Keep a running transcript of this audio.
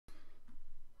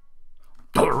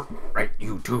Alright,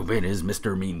 YouTube, it is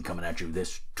Mr. Meme coming at you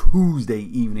this Tuesday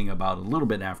evening about a little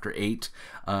bit after 8.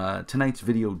 Tonight's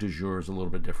video du jour is a little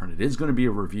bit different. It is going to be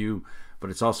a review, but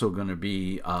it's also going to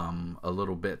be a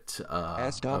little bit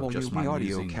of just my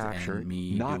audio capture, and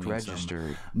me not doing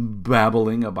registered. some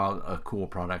babbling about a cool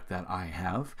product that I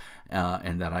have,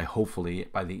 and that I hopefully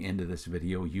by the end of this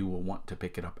video you will want to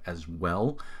pick it up as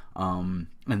well.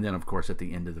 And then of course at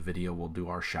the end of the video we'll do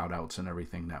our shout outs and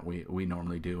everything that we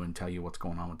normally do and tell you what's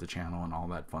going on with the channel and all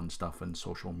that fun stuff and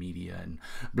social media and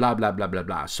blah blah blah blah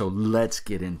blah. So let's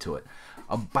get into it.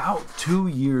 About 2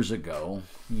 years ago,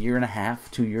 year and a half,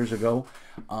 2 years ago,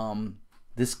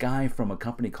 this guy from a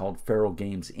company called Feral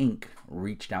Games Inc.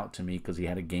 reached out to me because he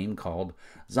had a game called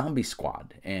Zombie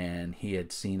Squad, and he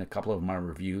had seen a couple of my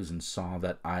reviews and saw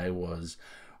that I was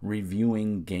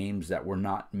reviewing games that were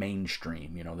not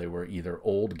mainstream. You know, they were either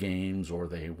old games or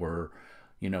they were,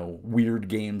 you know, weird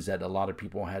games that a lot of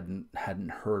people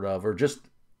hadn't heard of, or just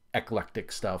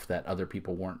eclectic stuff that other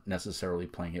people weren't necessarily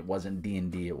playing. It wasn't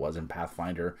D&D, it wasn't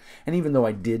Pathfinder. And even though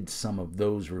I did some of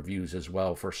those reviews as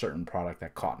well for a certain product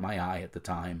that caught my eye at the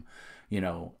time, you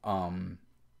know,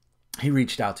 he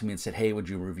reached out to me and said, hey, would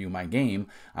you review my game?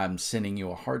 I'm sending you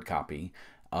a hard copy.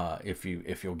 If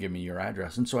you'll give me your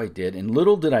address. And so I did, and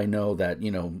little did I know that,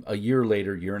 you know, a year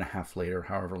later, year and a half later,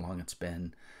 however long it's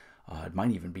been, it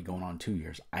might even be going on 2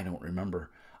 years, I don't remember,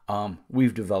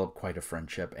 we've developed quite a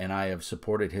friendship, and I have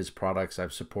supported his products.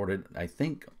 I've supported, I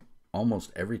think,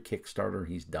 almost every Kickstarter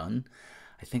he's done.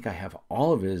 I think I have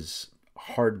all of his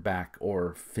hardback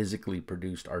or physically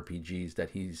produced RPGs that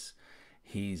he's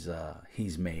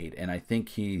made, and I think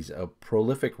he's a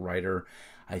prolific writer.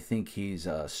 I think he's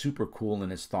super cool in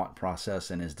his thought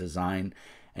process and his design,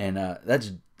 and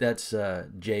that's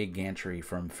Jay Gantry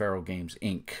from Feral Games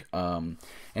Inc.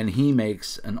 And he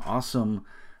makes an awesome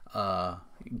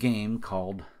game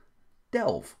called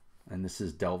Delve, and this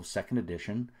is Delve's second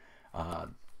edition.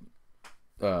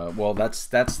 Well, that's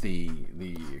the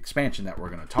expansion that we're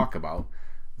going to talk about.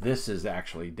 This is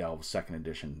actually Delve's second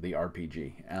edition, the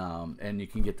RPG, and you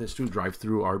can get this through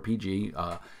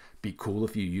DriveThruRPG. Be cool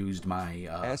if you used my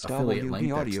affiliate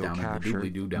link that's down in the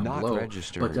doobly-doo down below.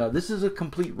 Registered. But this is a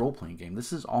complete role-playing game.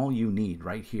 This is all you need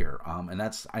right here, and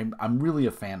I'm really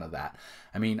a fan of that.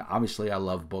 I mean, obviously I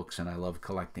love books and I love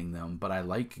collecting them, but I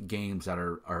like games that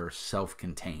are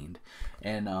self-contained,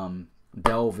 and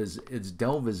Delve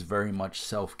is very much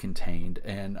self-contained.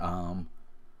 And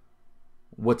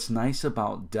what's nice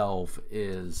about Delve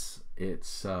is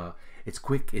it's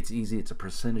quick, it's easy, it's a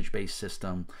percentage-based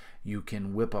system. You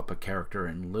can whip up a character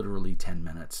in literally 10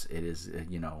 minutes. It is,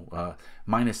 you know,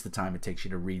 minus the time it takes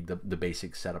you to read the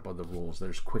basic setup of the rules.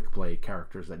 There's quick play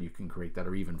characters that you can create that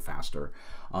are even faster.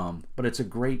 But it's a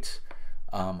great,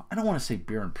 I don't want to say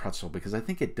beer and pretzel, because I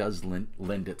think it does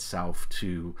lend itself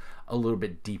to a little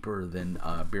bit deeper than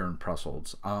beer and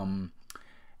pretzels.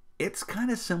 It's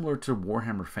kind of similar to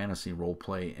Warhammer Fantasy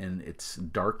Roleplay in its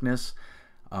darkness,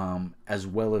 as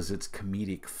well as its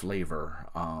comedic flavor.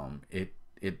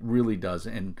 It really does,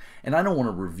 and I don't want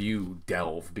to review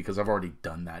Delve because I've already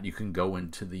done that. You can go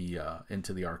into the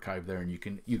archive there, and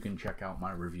you can check out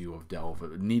my review of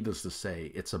Delve. Needless to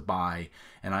say, it's a buy,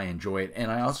 and I enjoy it.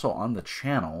 And I also, on the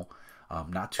channel,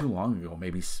 not too long ago,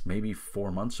 maybe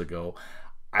 4 months ago,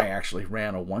 I actually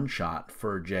ran a one-shot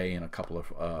for Jay and a couple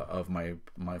of my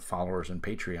followers and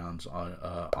Patreons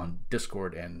on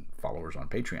Discord and followers on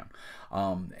Patreon,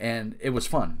 and it was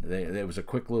fun. It was a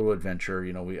quick little adventure.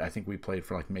 You know, I think we played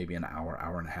for like maybe an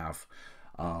hour and a half,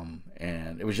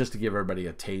 and it was just to give everybody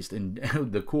a taste. And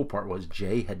the cool part was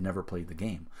Jay had never played the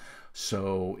game,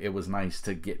 so it was nice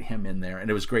to get him in there,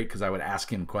 and it was great because I would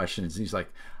ask him questions. He's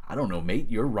like, I don't know, mate,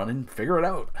 you're running, figure it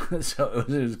out. So it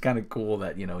was kind of cool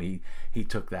that, you know, he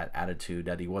took that attitude,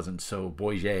 that he wasn't so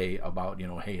bourgeois about, you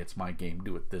know, hey, it's my game,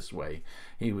 do it this way.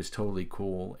 He was totally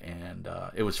cool, and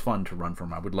it was fun to run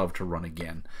from. I would love to run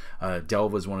again.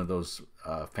 Delve is one of those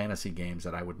fantasy games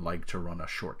that I would like to run a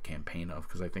short campaign of,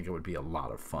 because I think it would be a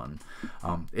lot of fun.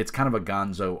 It's kind of a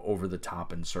gonzo, over the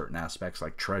top in certain aspects,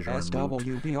 like treasure and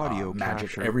loot, audio magic.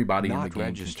 capture, Everybody in the game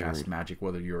registered. can cast magic,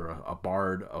 whether you're a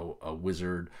bard, a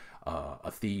wizard,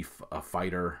 a thief, a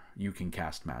fighter. You can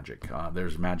cast magic.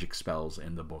 There's magic spells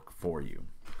in the book for you.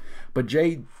 But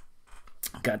Jay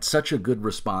got such a good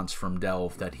response from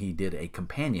Delve that he did a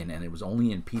companion, and it was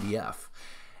only in PDF.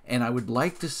 And I would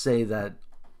like to say that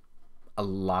a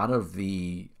lot of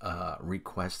the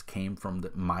requests came from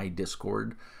my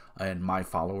Discord and my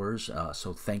followers.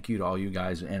 So thank you to all you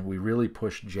guys. And we really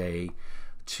pushed Jay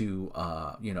to,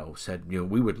 you know, said, you know,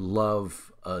 we would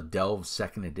love a Delve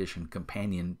second edition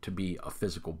companion to be a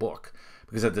physical book,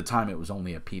 because at the time it was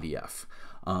only a PDF.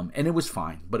 And it was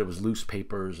fine, but it was loose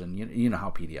papers, and you know how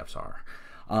PDFs are.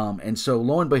 And so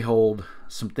lo and behold,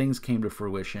 some things came to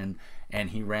fruition,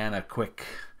 and he ran a quick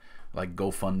like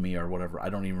GoFundMe or whatever. I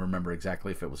don't even remember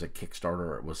exactly if it was a Kickstarter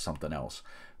or it was something else.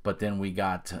 But then we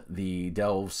got the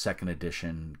Delve 2nd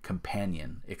edition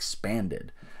companion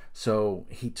expanded. So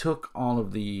he took all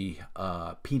of the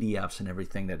PDFs and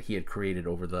everything that he had created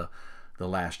over the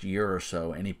last year or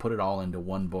so, and he put it all into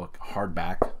one book,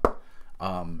 hardback.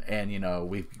 And you know,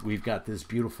 we've got this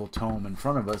beautiful tome in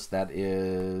front of us that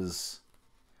is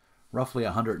roughly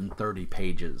 130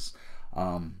 pages,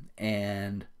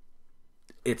 and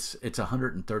it's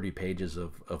 130 pages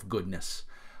of goodness.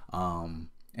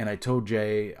 And I told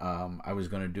Jay I was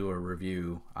going to do a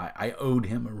review. I owed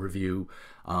him a review.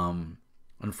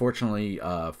 Unfortunately,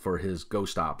 for his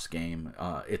Ghost Ops game,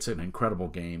 it's an incredible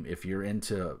game. If you're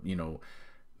into, you know,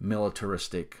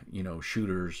 militaristic, you know,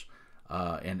 shooters,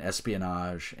 and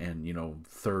espionage, and, you know,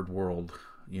 third world,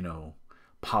 you know,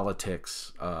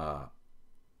 politics,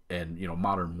 and, you know,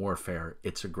 modern warfare,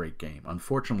 it's a great game.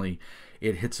 Unfortunately,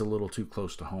 it hits a little too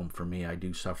close to home for me. I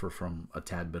do suffer from a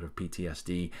tad bit of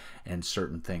PTSD, and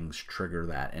certain things trigger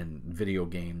that. And video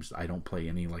games, I don't play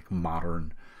any like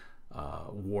modern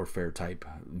warfare type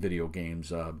video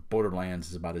games.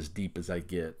 Borderlands is about as deep as I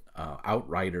get.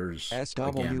 Outriders,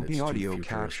 again, it's audio too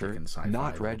capture and sci-fi.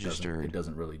 not registered. It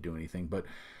doesn't really do anything. But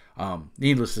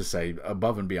needless to say,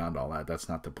 above and beyond all that, that's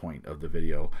not the point of the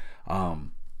video.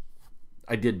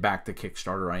 I did back the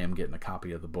Kickstarter. I am getting a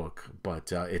copy of the book,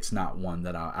 but it's not one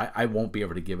that I won't be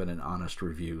able to give it an honest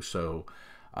review. So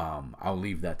I'll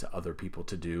leave that to other people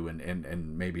to do,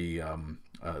 and maybe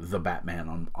the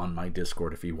Batman on my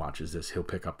Discord, if he watches this, he'll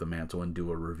pick up the mantle and do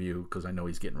a review, because I know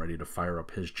he's getting ready to fire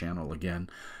up his channel again.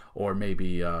 Or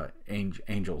maybe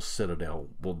Angel Citadel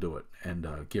will do it and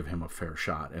give him a fair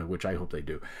shot, which I hope they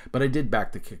do. But I did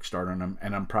back the Kickstarter,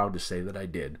 and I'm proud to say that I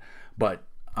did. But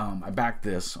I backed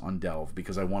this on Delve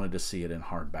because I wanted to see it in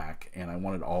hardback, and I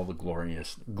wanted all the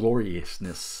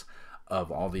gloriousness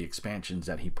of all the expansions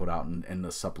that he put out, and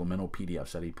the supplemental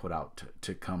PDFs that he put out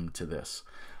to come to this.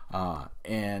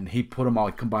 And he put them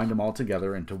all, combined them all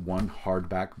together into one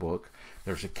hardback book.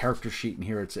 There's a character sheet in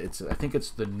here. It's I think it's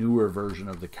the newer version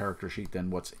of the character sheet than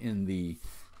what's in the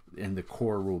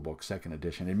core rulebook 2nd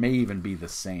edition. It may even be the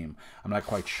same. I'm not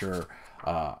quite sure.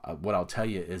 What I'll tell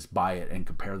you is buy it and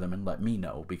compare them and let me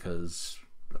know, because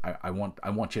I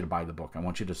want you to buy the book. I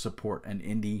want you to support an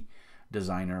indie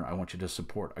designer. I want you to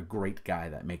support a great guy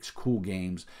that makes cool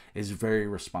games, is very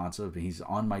responsive. He's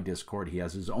on my Discord. He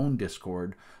has his own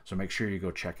Discord, so make sure you go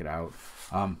check it out.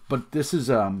 But this is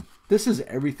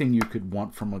everything you could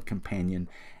want from a companion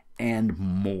and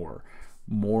more.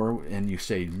 And you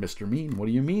say, Mr. Mean, what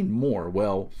do you mean more?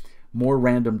 Well, more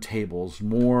random tables,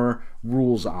 more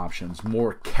rules options,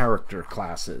 more character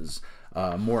classes,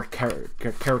 more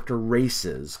character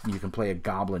races. You can play a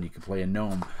goblin, you can play a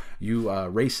gnome.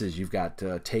 Races, you've got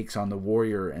takes on the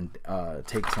warrior and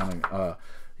takes on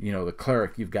the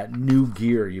cleric. You've got new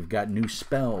gear, you've got new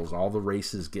spells. All the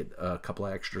races get a couple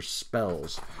of extra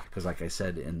spells, because like I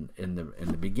said in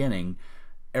the beginning,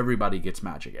 everybody gets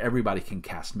magic. Everybody can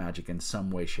cast magic in some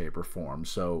way, shape, or form.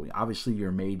 So obviously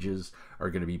your mages are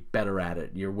going to be better at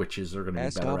it. Your witches are going to be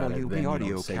better at it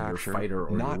than, say, your fighter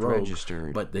or your rogue.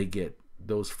 Registered. But they get,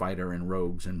 those fighter and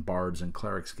rogues and bards and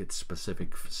clerics get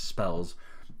specific spells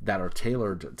that are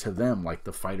tailored to them. Like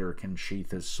the fighter can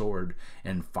sheath his sword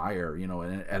and fire,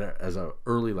 and as a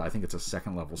early, I think it's a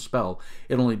 2nd level spell,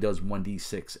 it only does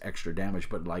 1d6 extra damage.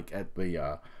 But like at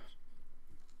the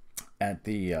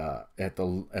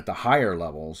higher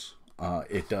levels,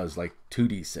 it does like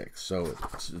 2d6, so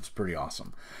it's pretty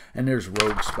awesome. And there's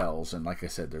rogue spells, and like I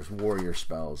said, there's warrior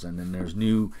spells, and then there's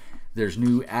new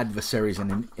adversaries,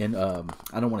 and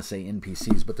I don't want to say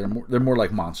NPCs, but they're more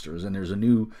like monsters. And there's a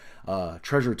new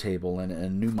treasure table and a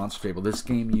new monster table. This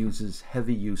game uses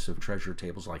heavy use of treasure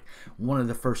tables. Like, one of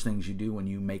the first things you do when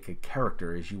you make a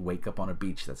character is you wake up on a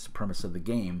beach. That's the premise of the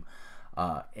game.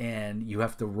 And you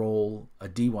have to roll a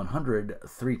D100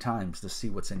 3 times to see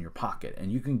what's in your pocket.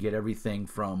 And you can get everything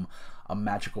from a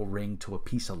magical ring to a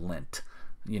piece of lint.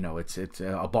 It's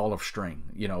a ball of string,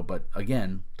 but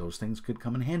again, those things could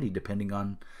come in handy depending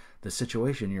on the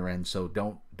situation you're in. So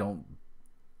don't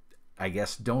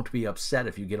be upset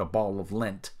if you get a ball of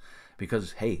lint,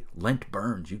 because hey, lint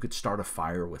burns. You could start a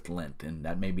fire with lint, and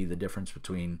that may be the difference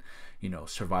between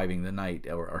surviving the night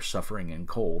or suffering in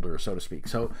cold, or so to speak.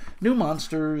 So new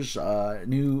monsters,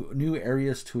 new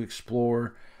areas to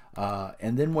explore,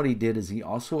 and then what he did is he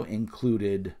also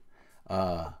included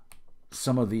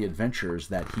some of the adventures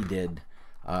that he did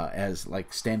as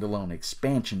like standalone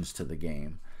expansions to the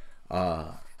game,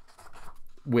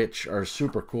 which are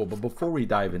super cool. But before we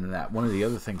dive into that, one of the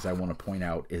other things I want to point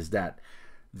out is that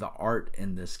the art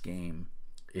in this game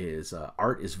is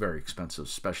very expensive,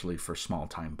 especially for small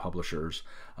time publishers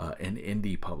and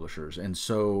indie publishers. And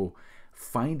so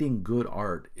finding good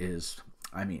art is,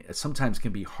 I mean, it sometimes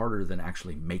can be harder than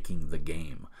actually making the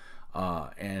game.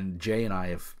 And Jay and I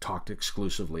have talked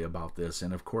exclusively about this.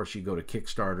 And of course, you go to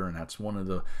Kickstarter, and that's one of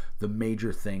the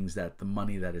major things that the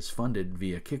money that is funded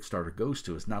via Kickstarter goes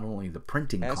to, is not only the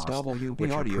printing cost,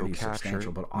 which are pretty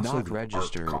substantial, but also the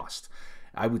art cost.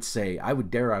 I would say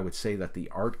that the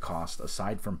art cost,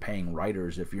 aside from paying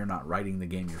writers, if you're not writing the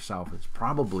game yourself, is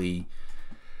probably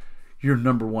your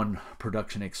number one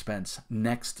production expense,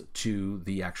 next to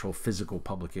the actual physical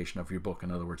publication of your book.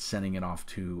 In other words, sending it off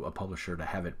to a publisher to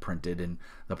have it printed, and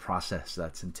the process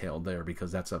that's entailed there,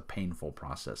 because that's a painful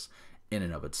process in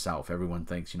and of itself. Everyone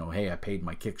thinks, hey, I paid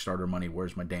my Kickstarter money,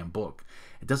 where's my damn book?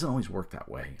 It doesn't always work that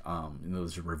way.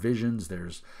 There's revisions,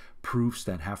 there's proofs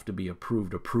that have to be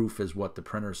approved. A proof is what the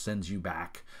printer sends you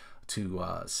back to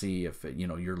see if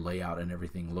your layout and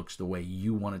everything looks the way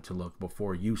you want it to look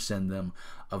before you send them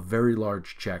a very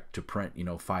large check to print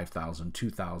 5,000,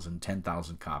 2,000,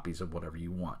 10,000 copies of whatever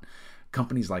you want.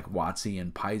 Companies like WotC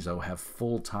and Paizo have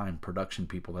full-time production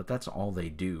people that's all they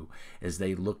do, is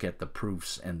they look at the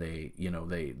proofs, and they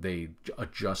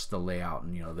adjust the layout,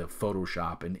 and the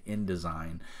Photoshop and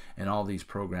InDesign and all these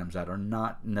programs that are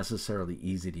not necessarily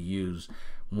easy to use.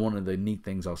 One of the neat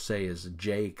things I'll say is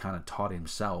Jay kind of taught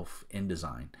himself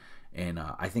InDesign, and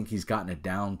I think he's gotten it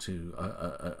down to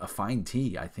a fine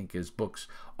tee. I think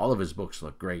all of his books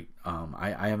look great.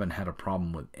 I haven't had a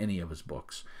problem with any of his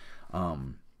books.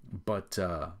 But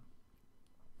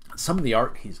some of the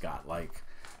art he's got, like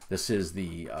this is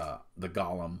the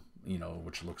Golem,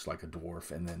 which looks like a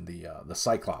dwarf, and then the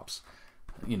Cyclops,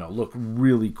 look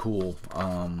really cool.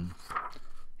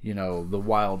 The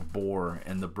wild boar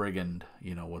and the brigand,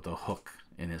 with a hook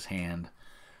in his hand.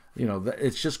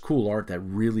 It's just cool art that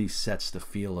really sets the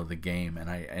feel of the game, and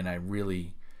I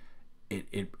really,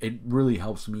 it really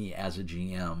helps me as a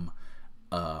GM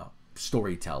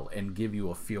storytell and give you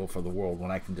a feel for the world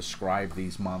when I can describe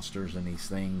these monsters and these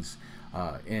things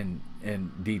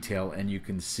in detail, and you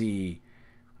can see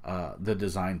the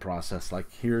design process.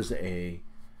 Like here's a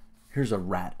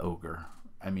rat ogre.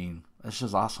 I mean, that's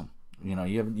just awesome.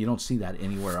 You don't see that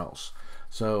anywhere else.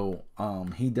 So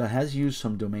he has used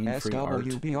some domain-free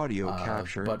art, audio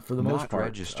capture, but for the most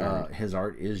part, his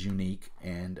art is unique,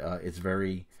 and it's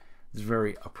very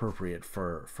appropriate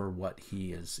for what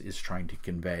he is trying to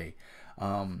convey.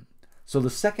 So the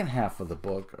second half of the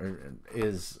book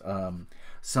is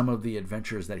some of the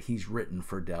adventures that he's written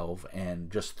for Delve,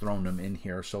 and just thrown them in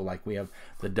here. So like we have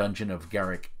the Dungeon of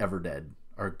Garrick Everdead,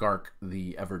 or Gark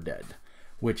the Everdead,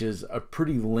 which is a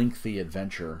pretty lengthy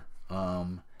adventure,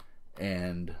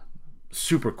 and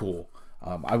super cool.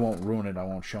 I won't ruin it. I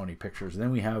won't show any pictures. And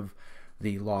then we have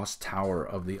the Lost Tower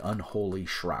of the Unholy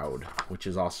Shroud, which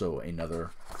is also another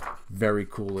very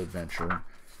cool adventure.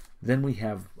 Then we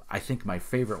have, I think my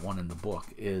favorite one in the book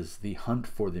is The Hunt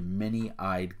for the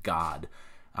Many-Eyed God.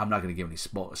 I'm not going to give any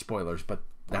spoilers, but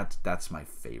that's my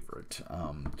favorite,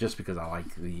 just because I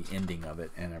like the ending of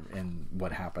it and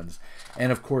what happens. And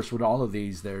of course, with all of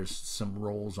these, there's some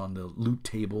rolls on the loot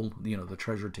table, the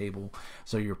treasure table,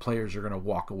 so your players are going to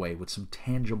walk away with some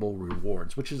tangible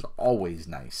rewards, which is always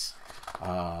nice.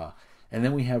 And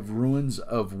then we have Ruins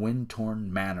of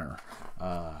Windtorn Manor,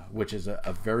 which is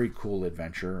a very cool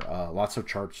adventure. Lots of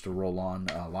charts to roll on,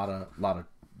 a lot of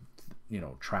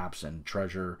traps and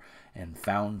treasure and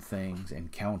found things,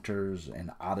 encounters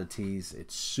and oddities.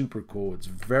 It's super cool. It's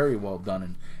very well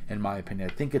done in my opinion.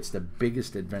 I think it's the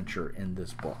biggest adventure in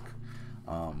this book.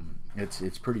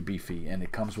 It's pretty beefy, and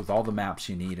it comes with all the maps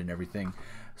you need and everything.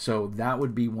 So that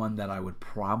would be one that I would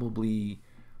probably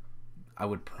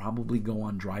go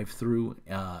on drive-through,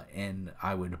 and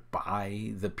I would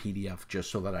buy the PDF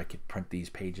just so that I could print these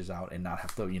pages out and not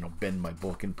have to bend my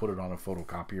book and put it on a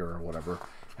photocopier or whatever.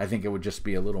 I think it would just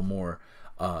be a little more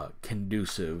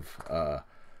conducive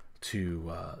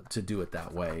to do it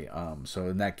that way. So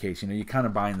in that case, you're kind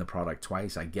of buying the product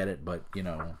twice. I get it, but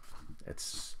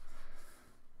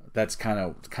that's kind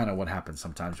of what happens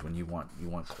sometimes when you want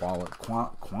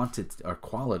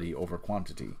quality over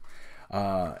quantity.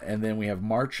 And then we have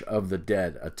March of the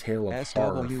Dead, a tale of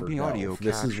horror for Delve.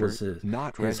 This is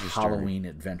his Halloween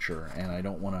adventure, and I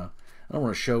don't want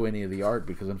to show any of the art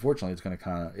because unfortunately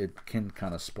it can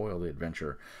kind of spoil the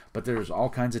adventure. But there's all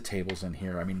kinds of tables in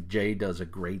here. I mean, Jay does a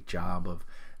great job of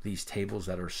these tables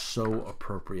that are so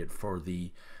appropriate for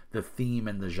the the theme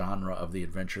and the genre of the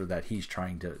adventure that he's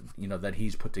trying to, that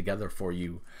he's put together for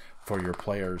you, for your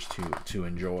players to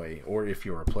enjoy, or if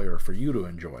you're a player, for you to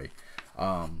enjoy.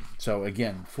 So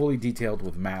again, fully detailed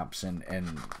with maps and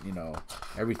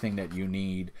everything that you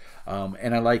need.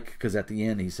 And I like, because at the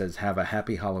end he says, "Have a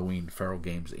happy Halloween, Feral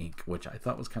Games Inc." which I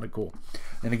thought was kind of cool.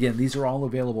 And again, these are all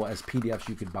available as PDFs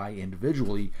you could buy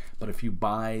individually, but if you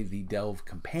buy the Delve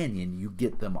Companion, you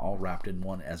get them all wrapped in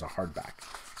one as a hardback.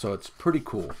 So it's pretty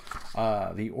cool.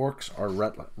 The Orcs Are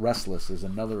Restless is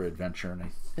another adventure, and I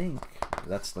think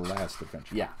that's the last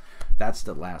adventure. Yeah, that's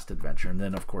the last adventure. And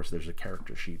then, of course, there's a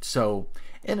character sheet. So,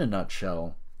 in a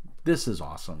nutshell, this is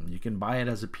awesome. You can buy it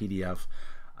as a PDF.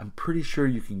 I'm pretty sure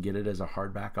you can get it as a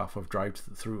hardback off of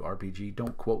DriveThruRPG.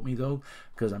 Don't quote me, though,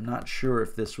 because I'm not sure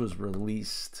if this was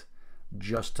released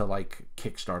just to, like,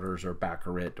 Kickstarters or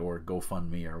Backrit or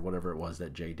GoFundMe or whatever it was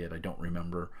that Jay did. I don't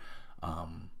remember.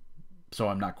 So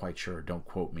I'm not quite sure. Don't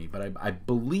quote me. But I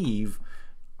believe,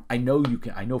 I know you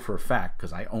can, I know for a fact,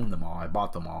 because I own them all, I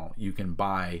bought them all, you can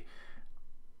buy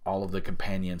all of the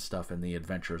companion stuff and the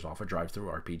adventures off of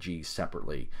DriveThruRPG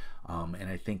separately. And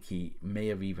I think he may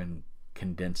have even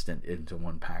condensed it into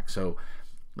one pack. So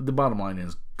the bottom line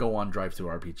is, go on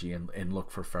DriveThruRPG and look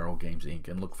for Feral Games Inc.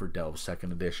 and look for Delve's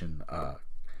second edition,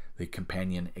 the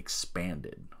companion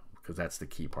expanded, because that's the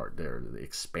key part there, the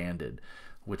expanded,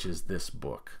 which is this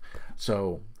book.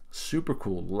 So super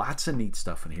cool. Lots of neat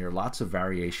stuff in here. Lots of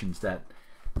variations that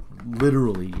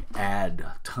literally add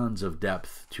tons of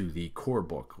depth to the core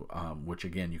book, which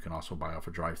again you can also buy off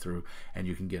of DriveThru, and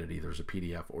you can get it either as a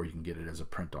PDF or you can get it as a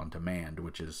print on demand,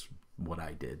 which is what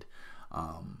I did.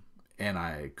 And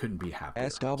I couldn't be happier.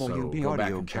 SWB so go back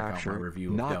audio and check capture, out my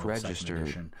review not of Delve Second registered.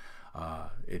 Edition.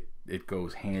 It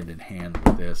goes hand in hand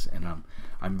with this, and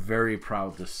I'm very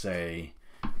proud to say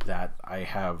that I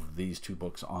have these two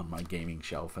books on my gaming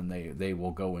shelf, and they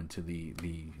will go into the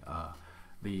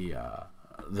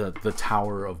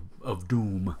Tower of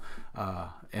Doom,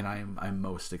 and I'm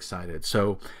most excited.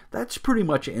 So that's pretty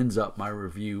much ends up my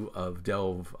review of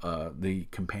Delve, the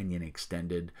Companion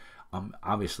Extended.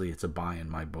 Obviously it's a buy in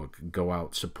my book. Go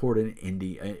out, support an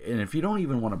indie, and if you don't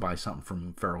even want to buy something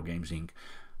from Feral Games Inc.,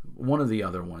 one of the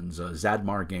other ones,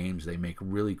 Zadmar Games, they make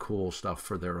really cool stuff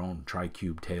for their own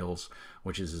TriCube Tales,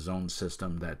 which is his own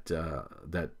system that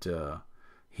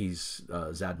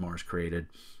Zadmar's created.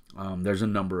 There's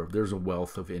a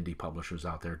wealth of indie publishers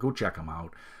out there. Go check them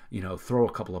out. Throw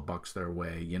a couple of bucks their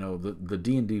way. The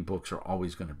D&D books are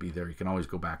always going to be there. You can always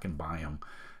go back and buy them.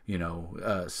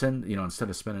 Instead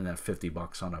of spending that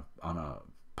 $50 on a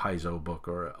Paizo book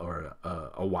or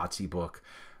a WotC book,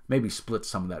 maybe split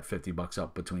some of that $50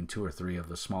 up between 2 or 3 of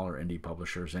the smaller indie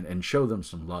publishers and show them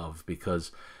some love,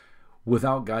 because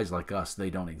without guys like us, they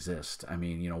don't exist. I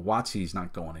mean, WotC's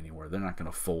not going anywhere. They're not going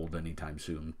to fold anytime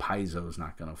soon. Paizo's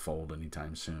not going to fold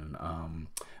anytime soon.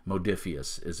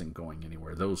 Modiphius isn't going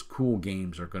anywhere. Those cool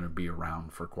games are going to be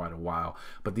around for quite a while.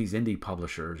 But these indie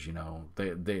publishers,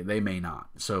 they may not.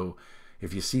 So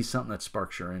if you see something that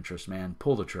sparks your interest, man,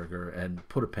 pull the trigger and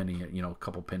put a penny, a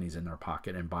couple pennies in their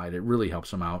pocket and buy it. It really helps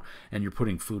them out, and you're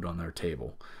putting food on their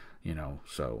table.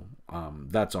 So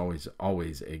that's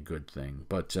always a good thing.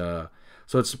 But so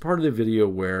it's a part of the video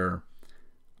where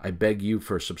I beg you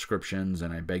for subscriptions,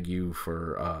 and I beg you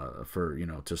for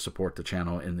to support the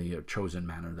channel in the chosen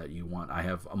manner that you want. I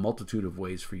have a multitude of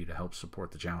ways for you to help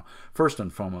support the channel. First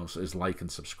and foremost is like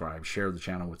and subscribe. Share the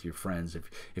channel with your friends.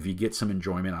 If you get some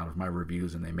enjoyment out of my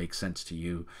reviews and they make sense to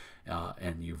you,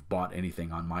 and you've bought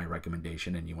anything on my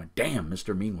recommendation and you went, damn,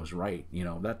 Mr. Mean was right,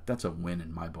 that's a win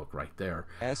in my book right there.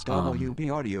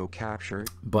 SWB audio capture,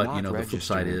 but not the flip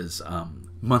side is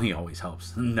money always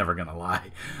helps. Never gonna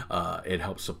lie. It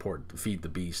helps support Feed the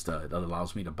Beast. It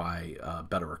allows me to buy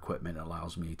better equipment. It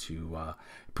allows me to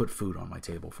put food on my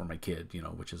table for my kid,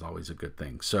 which is always a good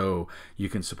thing. So you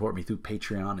can support me through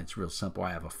Patreon. It's real simple.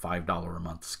 I have a $5 a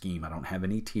month scheme. I don't have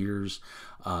any tiers.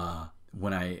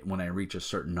 When I reach a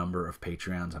certain number of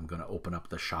Patreons, I'm going to open up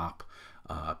the shop.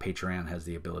 Patreon has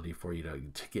the ability for you to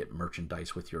get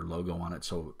merchandise with your logo on it,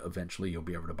 so eventually you'll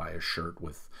be able to buy a shirt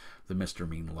with the Mr.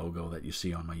 Mean logo that you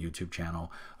see on my YouTube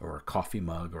channel, or a coffee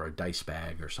mug, or a dice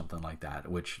bag, or something like that,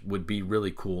 which would be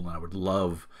really cool, and I would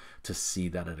love to see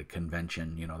that at a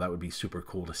convention. That would be super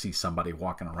cool to see somebody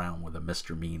walking around with a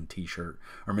Mr. Mean t-shirt,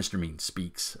 or Mr. Mean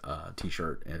Speaks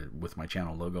t-shirt with my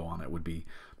channel logo on it. Would be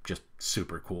just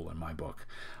super cool in my book.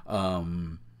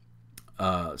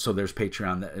 So there's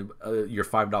Patreon. Your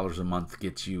 $5 a month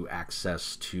gets you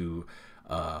access to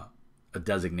a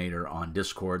designator on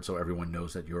Discord, so everyone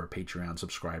knows that you're a Patreon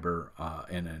subscriber,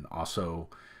 and then also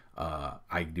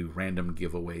I do random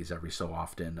giveaways every so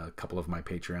often. A couple of my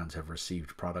Patreons have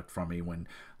received product from me when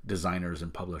designers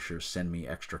and publishers send me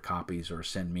extra copies or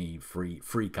send me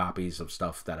free copies of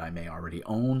stuff that I may already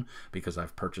own because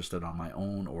I've purchased it on my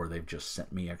own, or they've just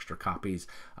sent me extra copies.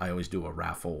 I always do a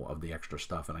raffle of the extra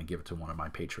stuff and I give it to one of my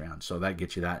Patreons. So that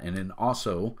gets you that. And then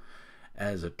also,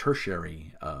 as a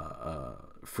tertiary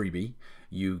freebie,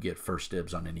 you get first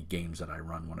dibs on any games that I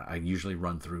run. When I usually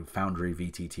run through Foundry,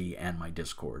 VTT, and my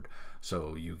Discord,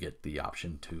 so you get the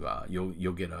option to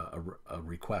you'll get a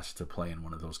request to play in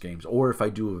one of those games. Or if I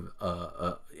do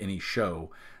any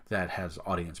show that has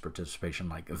audience participation,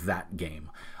 like that game,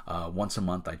 once a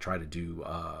month I try to do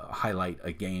highlight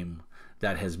a game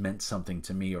that has meant something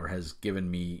to me or has given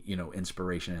me, you know,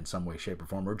 inspiration in some way, shape, or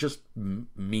form, or just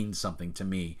means something to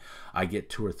me. I get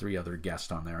 2 or 3 other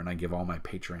guests on there, and I give all my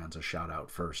Patreons a shout out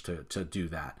first to do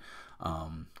that.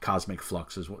 Cosmic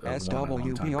Flux is one of my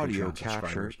longtime audio Patreon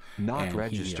capture subscribers, not and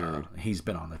registered. He's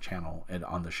been on the channel and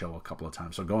on the show a couple of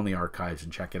times, so go in the archives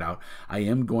and check it out. I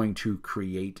am going to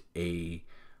create a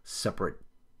separate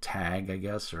tag, I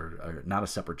guess, or not a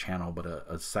separate channel, but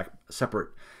a separate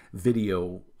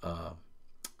video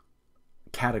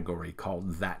category called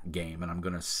That Game, and I'm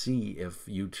going to see if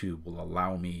YouTube will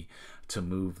allow me to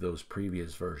move those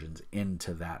previous versions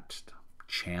into that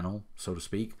channel, so to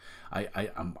speak.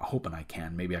 I'm hoping I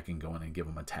can. Maybe I can go in and give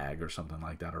them a tag or something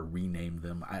like that, or rename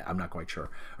them. I'm not quite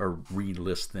sure, or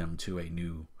relist them to a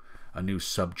new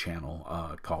sub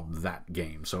channel called That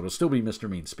Game. So it'll still be Mr.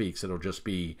 Mean Speaks. It'll just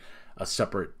be a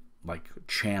separate like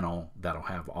channel that'll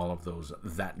have all of those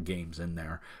That Games in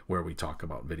there where we talk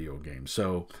about video games.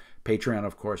 So Patreon,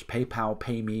 of course, PayPal,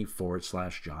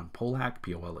 payme/John Polack,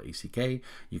 P-O-L-A-C-K.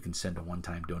 You can send a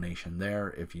one-time donation there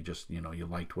if you just, you know, you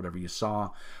liked whatever you saw.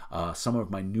 Some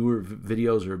of my newer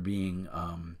videos are being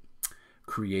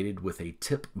created with a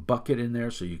tip bucket in there,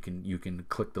 so you can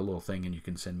click the little thing and you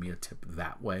can send me a tip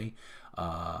that way.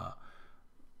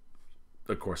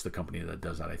 Of course, the company that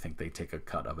does that, I think they take a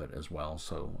cut of it as well.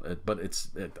 So, but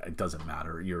it doesn't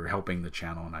matter. You're helping the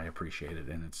channel, and I appreciate it.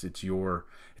 And it's your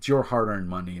hard-earned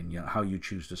money, and you know, how you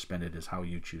choose to spend it is how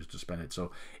you choose to spend it.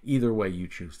 So either way you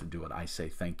choose to do it, I say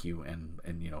thank you, and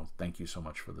you know, thank you so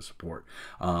much for the support.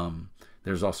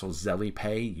 There's also Zelly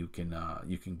Pay. You can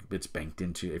it's banked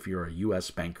into, if you're a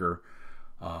U.S. banker.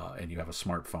 And you have a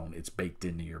smartphone, it's baked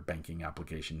into your banking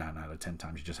application 9 out of 10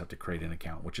 times. You just have to create an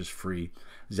account, which is free.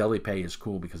 Zelly Pay is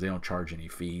cool because they don't charge any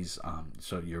fees.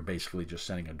 So you're basically just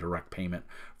sending a direct payment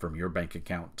from your bank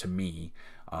account to me,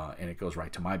 and it goes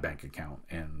right to my bank account.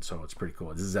 And so it's pretty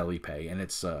cool. It's Zelly Pay, and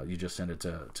it's you just send it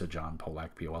to John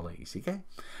Polack, P-O-L-A-C-K.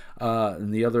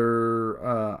 And the other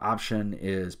option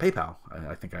is PayPal.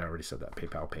 I think I already said that.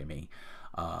 PayPal, pay me.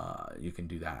 You can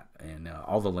do that, and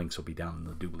all the links will be down in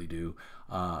the doobly-doo.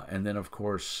 And then, of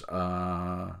course,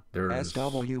 there's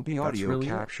SWB audio really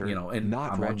capture, you know, and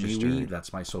not I'm registered. on MeWe.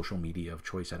 That's my social media of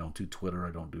choice. I don't do Twitter.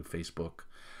 I don't do Facebook.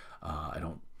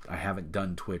 I haven't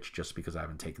done Twitch just because I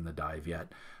haven't taken the dive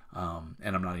yet. And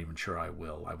I'm not even sure I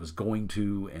will. I was going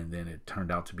to, and then it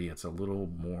turned out to be it's a little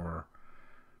more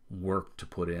work to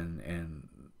put in, and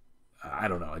I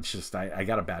don't know. It's just I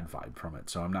got a bad vibe from it,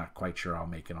 so I'm not quite sure I'll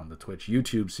make it on the Twitch.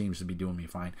 YouTube seems to be doing me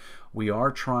fine. We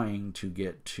are trying to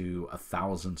get to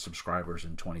 1,000 subscribers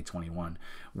in 2021.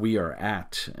 We are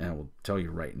at, and I will tell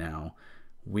you right now,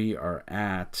 we are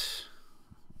at.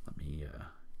 Let me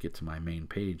get to my main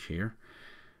page here.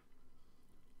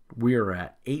 We are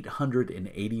at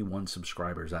 881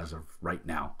 subscribers as of right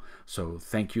now. So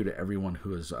thank you to everyone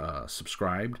who has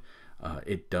subscribed.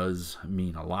 It does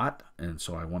mean a lot, and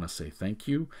so I want to say thank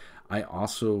you. I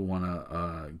also want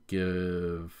to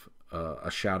give a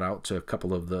shout out to a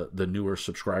couple of the newer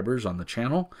subscribers on the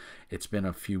channel. It's been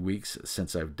a few weeks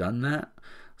since I've done that,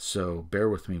 so bear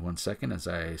with me one second as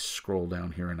I scroll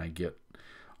down here and I get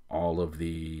all of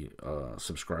the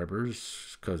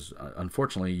subscribers, because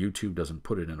unfortunately YouTube doesn't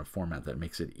put it in a format that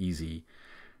makes it easy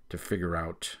to figure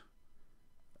out.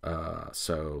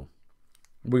 So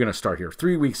we're going to start here.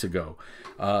 3 weeks ago.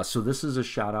 So this is a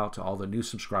shout out to all the new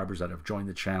subscribers that have joined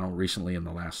the channel recently in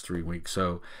the last 3 weeks.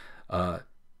 So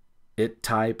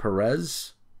Ty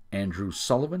Perez, Andrew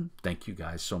Sullivan, thank you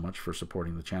guys so much for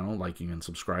supporting the channel, liking and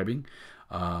subscribing.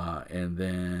 And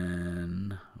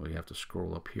then we have to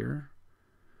scroll up here.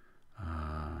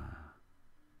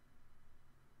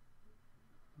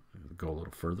 Go a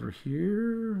little further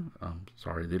here.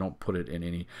 Sorry, they don't put it in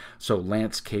any. So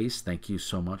Lance Case, thank you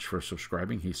so much for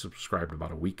subscribing. He subscribed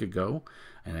about a week ago,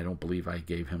 and I don't believe I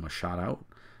gave him a shout out.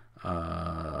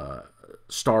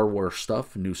 Star Wars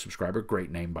Stuff, new subscriber,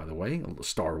 great name by the way.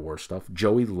 Star Wars Stuff.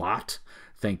 Joey Lott,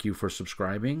 thank you for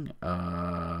subscribing.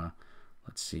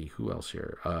 Let's see who else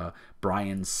here.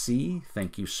 Brian C.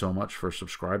 Thank you so much for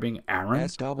subscribing. Aaron,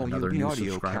 another new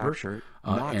subscriber,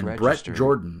 and Brett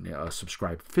Jordan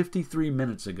subscribed 53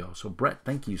 minutes ago. So Brett,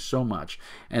 thank you so much,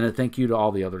 and a thank you to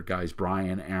all the other guys,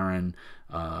 Brian, Aaron,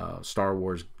 Star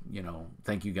Wars.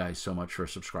 Thank you guys so much for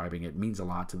subscribing. It means a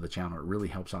lot to the channel. It really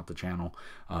helps out the channel.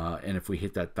 And if we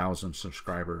hit that 1,000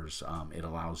 subscribers, it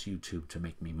allows YouTube to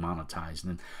make me monetized,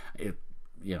 and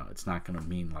it's not going to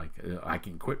mean like I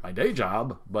can quit my day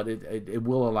job, but it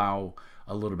will allow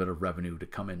a little bit of revenue to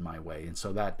come in my way. And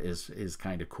so that is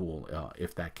kind of cool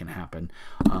if that can happen.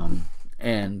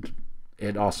 And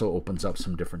it also opens up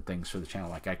some different things for the channel.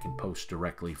 Like I can post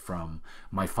directly from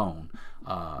my phone,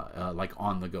 like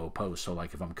on the go post. So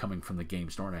like if I'm coming from the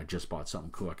game store and I just bought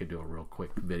something cool, I could do a real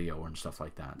quick video and stuff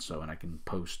like that. So, and I can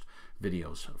post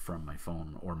videos from my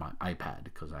phone or my iPad,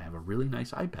 because I have a really nice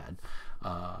iPad,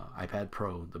 iPad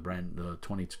Pro, the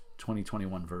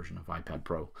 2021 version of iPad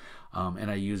Pro. And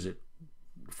I use it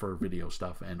for video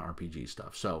stuff and RPG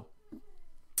stuff. So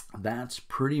that's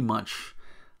pretty much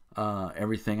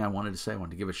everything I wanted to say. I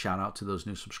wanted to give a shout out to those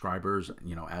new subscribers.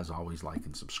 As always, like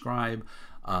and subscribe.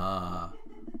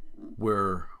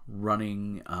 We're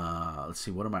running, let's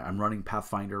see, what am I'm running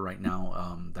Pathfinder right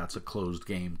now. That's a closed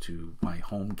game to my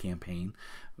home campaign.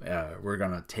 We're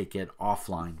gonna take it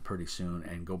offline pretty soon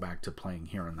and go back to playing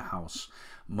here in the house.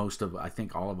 I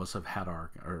think all of us have had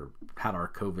our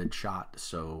COVID shot,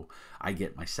 so I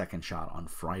get my second shot on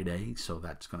Friday, so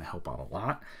that's going to help out a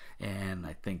lot. And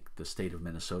I think the state of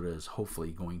Minnesota is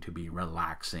hopefully going to be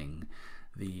relaxing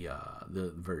the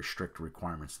very strict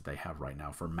requirements that they have right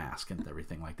now for masks and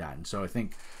everything like that. And so I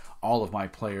think all of my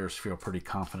players feel pretty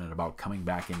confident about coming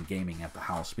back and gaming at the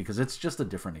house, because it's just a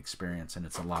different experience and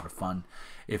it's a lot of fun.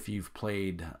 If you've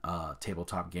played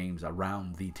tabletop games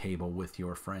around the table with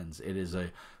your friends, it is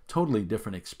a totally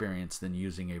different experience than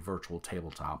using a virtual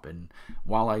tabletop. And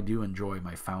while I do enjoy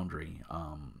my Foundry,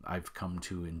 I've come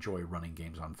to enjoy running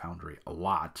games on Foundry a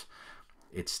lot.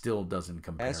 It still doesn't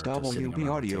compare to sitting around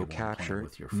audio the table and playing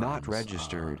with your friends. not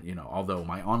registered. Although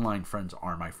my online friends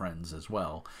are my friends as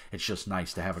well, it's just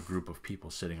nice to have a group of people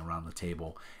sitting around the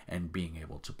table and being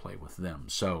able to play with them.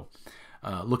 So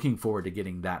looking forward to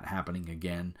getting that happening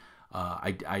again.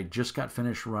 I just got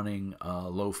finished running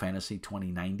Low Fantasy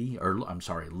 2090, or I'm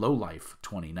sorry, Low Life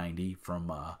 2090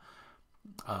 from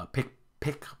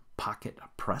Pickpocket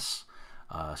Press.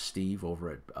 Steve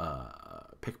over at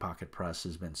Pickpocket Press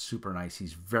has been super nice.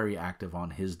 He's very active on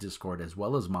his Discord as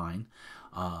well as mine,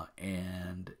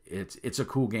 and it's a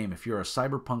cool game. If you're a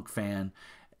Cyberpunk fan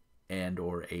and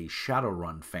or a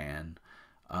Shadowrun fan,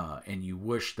 and you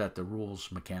wish that the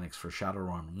rules mechanics for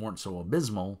Shadowrun weren't so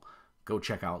abysmal, go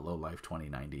check out Low Life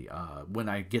 2090. When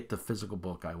I get the physical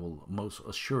book, I will most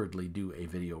assuredly do a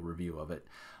video review of it,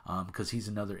 because he's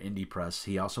another indie press.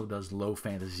 He also does Low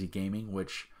Fantasy Gaming,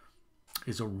 which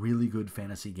is a really good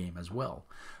fantasy game as well.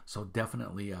 So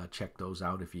definitely check those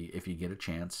out if you get a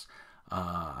chance.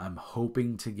 I'm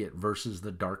hoping to get Versus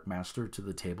the Dark Master to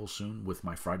the table soon with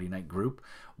my Friday night group.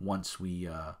 Once we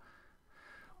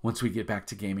get back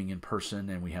to gaming in person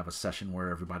and we have a session where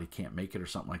everybody can't make it or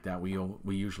something like that,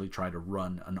 we usually try to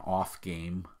run an off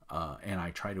game, and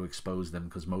I try to expose them,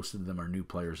 because most of them are new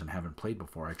players and haven't played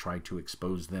before. I try to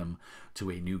expose them to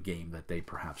a new game that they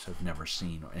perhaps have never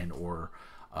seen and or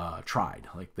tried.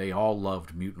 Like, they all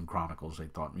loved Mutant Chronicles. They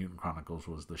thought Mutant Chronicles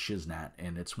was the shiznat,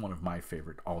 and it's one of my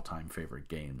all-time favorite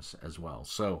games as well.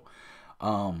 So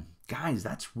guys,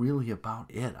 that's really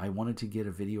about it. I wanted to get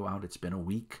a video out. It's been a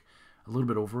week, a little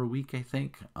bit over a week, I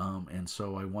think, and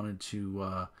so I wanted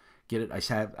to get it.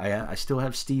 I still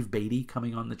have Steve Beatty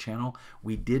coming on the channel.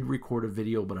 We did record a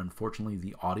video, but unfortunately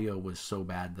the audio was so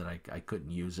bad that I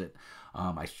couldn't use it.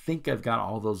 I think I've got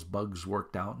all those bugs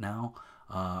worked out now.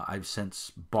 I've since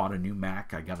bought a new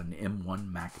Mac. I got an M1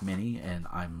 Mac Mini, and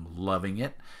I'm loving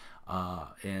it.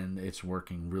 And it's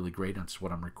working really great. That's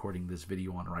what I'm recording this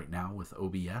video on right now with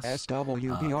OBS.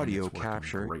 SWB audio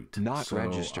capture not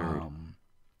registered.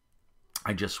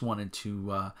 I just wanted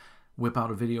to whip out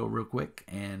a video real quick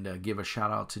and give a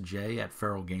shout out to Jay at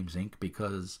Feral Games Inc.,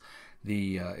 because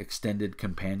the extended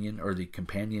companion, or the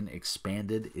companion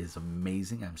expanded, is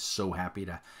amazing. I'm so happy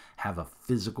to have a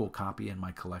physical copy in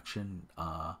my collection,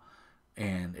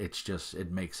 and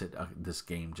it makes this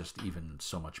game just even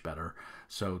so much better.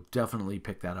 So definitely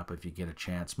pick that up if you get a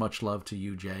chance. Much love to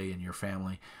you, Jay, and your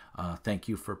family. Thank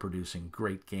you for producing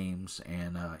great games,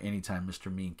 and anytime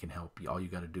Mr. Mean can help, all you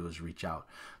got to do is reach out.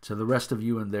 To the rest of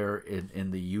you in there in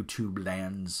the YouTube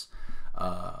lands,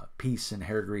 peace and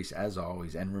hair grease as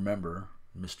always. And remember,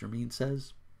 Mr. Mean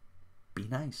says, be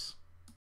nice.